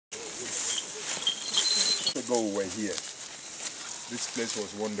ago we were here, this place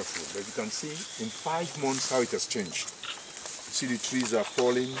was wonderful. But you can see in 5 months how it has changed. You see the trees are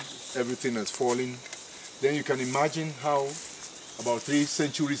falling, everything is falling. Then you can imagine how about 3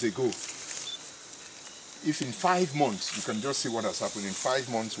 centuries ago, if in 5 months, you can just see what has happened. In 5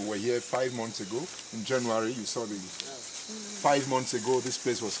 months, we were here 5 months ago. In January, you saw the 5 months ago, this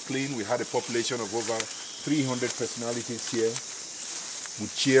place was clean. We had a population of over 300 personalities here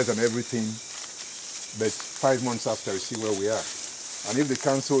with chairs and everything. But 5 months after, you see where we are. And if the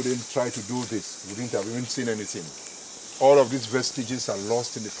council didn't try to do this, we wouldn't have even seen anything. All of these vestiges are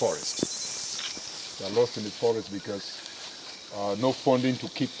lost in the forest. They are lost in the forest because no funding to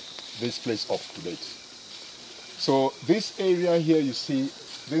keep this place up to date. So this area here, you see,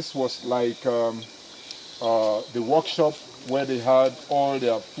 this was like the workshop where they had all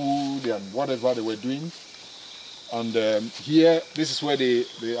their food and whatever they were doing. And here, this is where they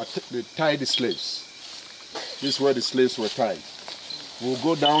tied the slaves. This is where the slaves were tied. We'll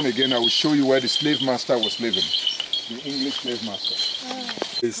go down again. I will show you where the slave master was living. The English slave master.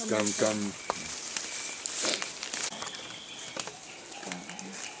 Please come.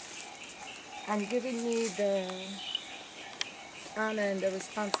 I'm giving me the honor and the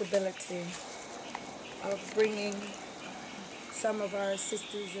responsibility of bringing some of our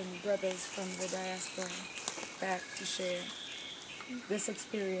sisters and brothers from the diaspora back to share this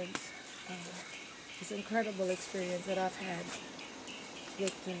experience, this incredible experience that I've had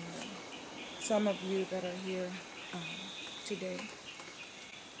with some of you that are here today.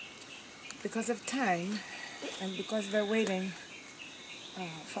 Because of time and because they're waiting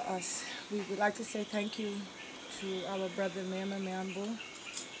for us, we would like to say thank you to our brother Mema Mambo,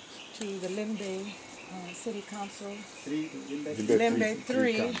 to the Limbe City Council, Limbe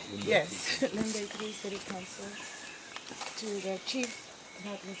 3, yes, Limbe 3 City Council, to the chief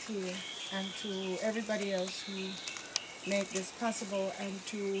that was here, and to everybody else who made this possible, and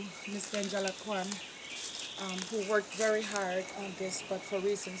to Ms. Angela Kwan, who worked very hard on this, but for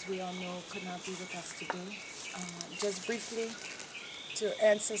reasons we all know could not be with us today. Just briefly, to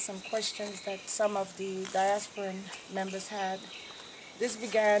answer some questions that some of the diasporan members had. This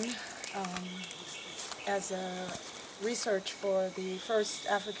began as a research for the first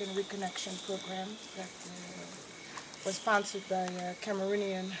African Reconnection program that was sponsored by a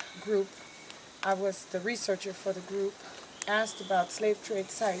Cameroonian group. I was the researcher for the group. Asked about slave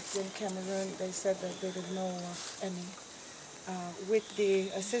trade sites in Cameroon, they said that they didn't know of any. With the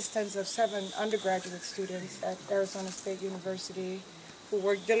assistance of 7 undergraduate students at Arizona State University, who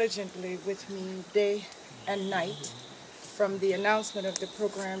worked diligently with me day and night from the announcement of the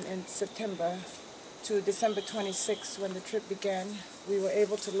program in September to December 26th when the trip began, we were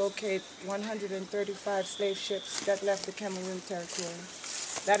able to locate 135 slave ships that left the Cameroon territory.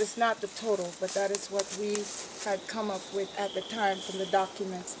 That is not the total, but that is what we had come up with at the time from the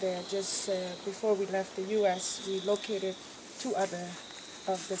documents there. Just before we left the U.S., we located 2 other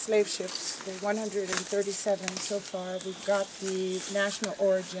of the slave ships, the 137 so far. We've got the national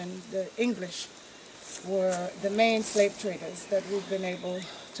origin. The English were the main slave traders that we've been able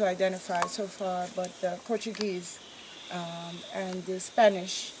to identify so far, but the Portuguese and the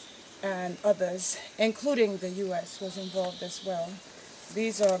Spanish and others, including the U.S., was involved as well.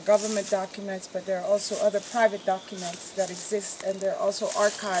 These are government documents, but there are also other private documents that exist, and there are also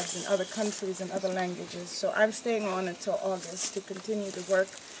archives in other countries and other languages. So I'm staying on until August to continue the work.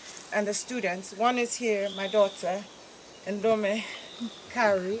 And the students, one is here, my daughter, Ndome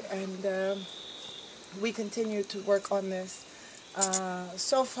Kari, and we continue to work on this.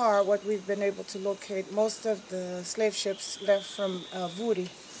 So far, what we've been able to locate, most of the slave ships left from Vuri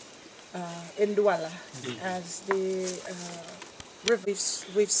in Douala as the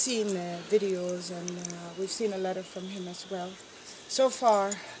we've seen videos, and we've seen a letter from him as well. So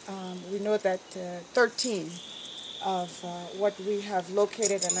far, we know that 13 of what we have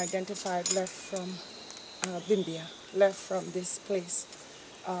located and identified left from Bimbia, left from this place.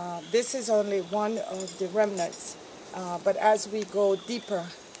 This is only one of the remnants, but as we go deeper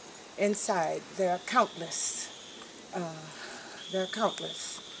inside, there are countless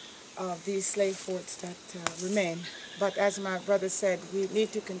of these slave forts that remain. But as my brother said, we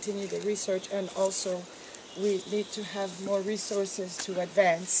need to continue the research, and also we need to have more resources to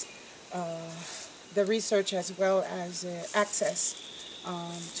advance the research as well as access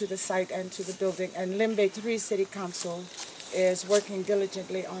to the site and to the building. And Limbe 3 City Council is working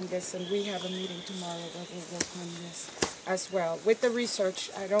diligently on this, and we have a meeting tomorrow that will work on this as well. With the research,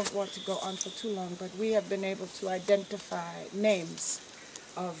 I don't want to go on for too long, but we have been able to identify names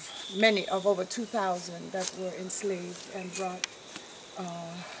of many, of over 2,000 that were enslaved and brought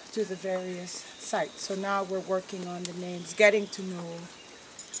to the various sites. So now we're working on the names, getting to know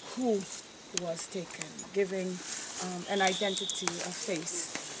who was taken, giving an identity, a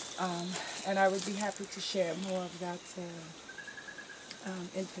face. And I would be happy to share more of that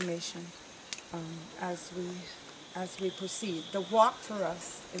information as we proceed. The walk for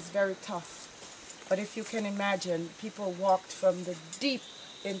us is very tough, but if you can imagine, people walked from the deep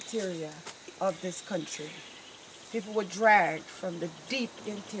interior of this country. People were dragged from the deep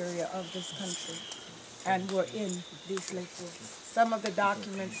interior of this country and were in these slave forts. Some of the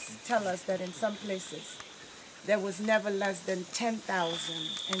documents tell us that in some places there was never less than 10,000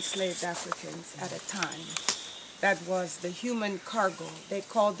 enslaved Africans at a time. That was the human cargo. They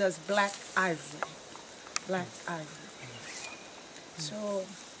called us black ivory. Black ivory. So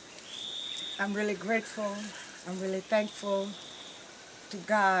I'm really grateful. I'm really thankful to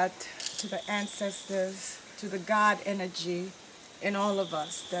God, to the ancestors, to the God energy in all of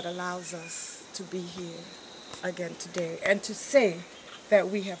us that allows us to be here again today and to say that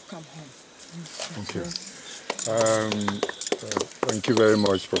we have come home. Thank you. Thank you very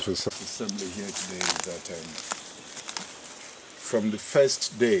much, Professor. The assembly here today is that from the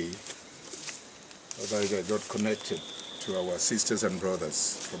first day that I got connected to our sisters and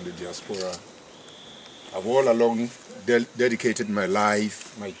brothers from the diaspora, I've all along dedicated my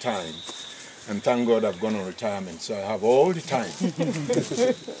life, my time, and thank God I've gone on retirement, so I have all the time.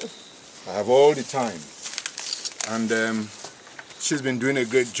 I have all the time. And she's been doing a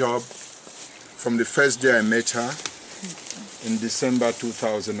great job from the first day I met her in December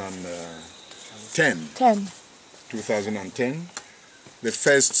 2010. 2010.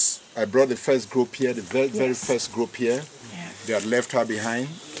 I brought the first group here, the very first group here. Yes. They had left her behind.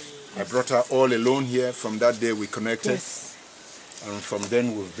 I brought her all alone here. From that day we connected. Yes. And from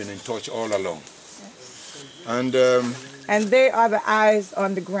then we've been in touch all along. Yes. And they are the eyes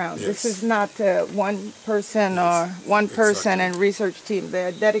on the ground. Yes. This is not one person or one person and research team. They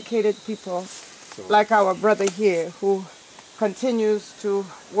are dedicated people like our brother here who continues to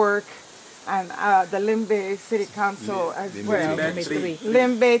work, and the Limbe City Council as well.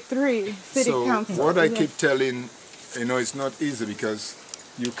 Limbe 3 City Council. What I keep telling, it's not easy because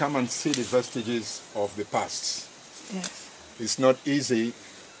you come and see the vestiges of the past. Yes. It's not easy.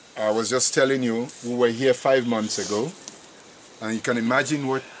 I was just telling you, we were here 5 months ago, and you can imagine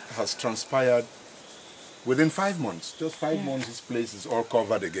what has transpired within 5 months. Just 5 months, this place is all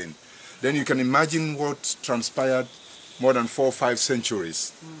covered again. Then you can imagine what transpired more than 4 or 5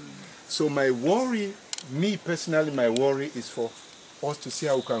 centuries. So my worry, me personally, my worry is for us to see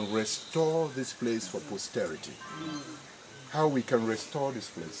how we can restore this place for posterity. How we can restore this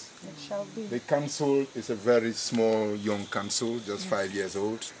place. It shall be. The council is a very small, young council, just 5 years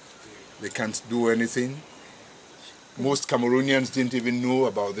old. They can't do anything. Most Cameroonians didn't even know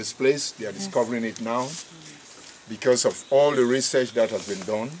about this place. They are discovering it now because of all the research that has been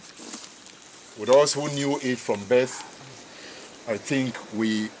done. With us who knew it from birth, I think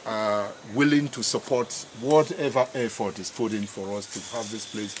we are willing to support whatever effort is put in for us to have this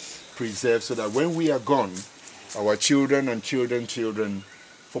place preserved so that when we are gone, our children and children,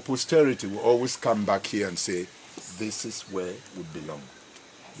 for posterity, will always come back here and say, this is where we belong.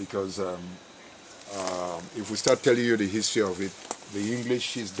 Because if we start telling you the history of it, the English,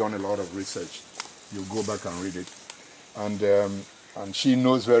 she's done a lot of research. You go back and read it. And she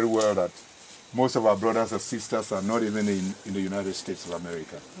knows very well that most of our brothers and sisters are not even in the United States of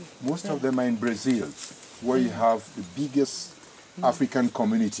America. Most of them are in Brazil, where you have the biggest African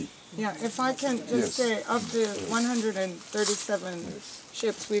community. Yeah, if I can just say, of the 137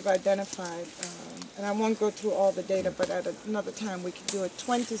 ships we've identified, and I won't go through all the data, but at another time we could do it,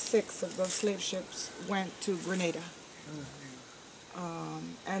 26 of those slave ships went to Grenada.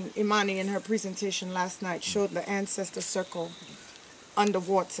 And Imani, in her presentation last night, showed the ancestor circle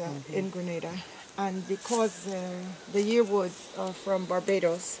underwater in Grenada. And because the Yearwoods are from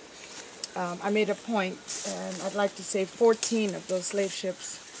Barbados, I made a point, and I'd like to say 14 of those slave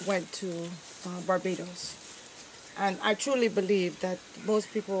ships went to Barbados. And I truly believe that most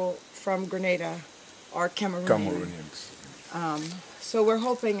people from Grenada are Cameroonians. So we're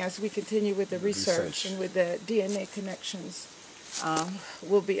hoping as we continue with the research and with the DNA connections,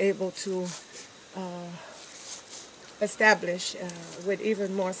 we'll be able to establish with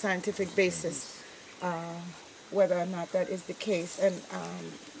even more scientific basis whether or not that is the case. And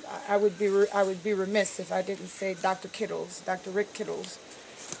I would be remiss if I didn't say Dr. Rick Kittles,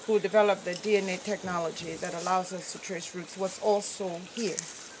 who developed the DNA technology that allows us to trace roots, was also here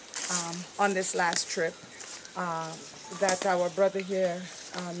on this last trip. That our brother here,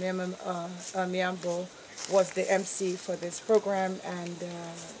 Miambo, was the MC for this program, and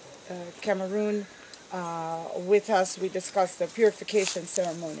Cameroon with us, we discussed the purification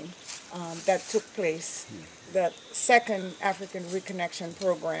ceremony that took place, the second African Reconnection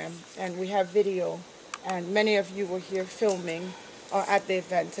program, and we have video, and many of you were here filming at the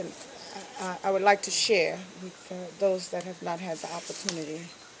event, and I would like to share with those that have not had the opportunity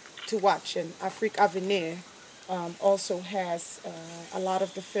to watch. And Afrique Avenir also has a lot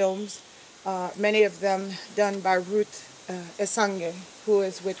of the films, many of them done by Ruth Esange, who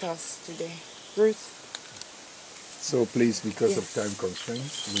is with us today. Ruth? So please, because of time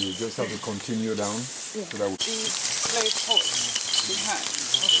constraints, we just have to continue down. Yeah. So that we... The slave horse behind.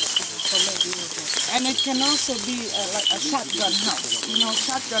 So maybe we'll do it. And it can also be like a shotgun house. You know,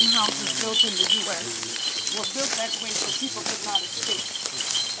 shotgun houses built in the U.S. were built that way so people could not escape.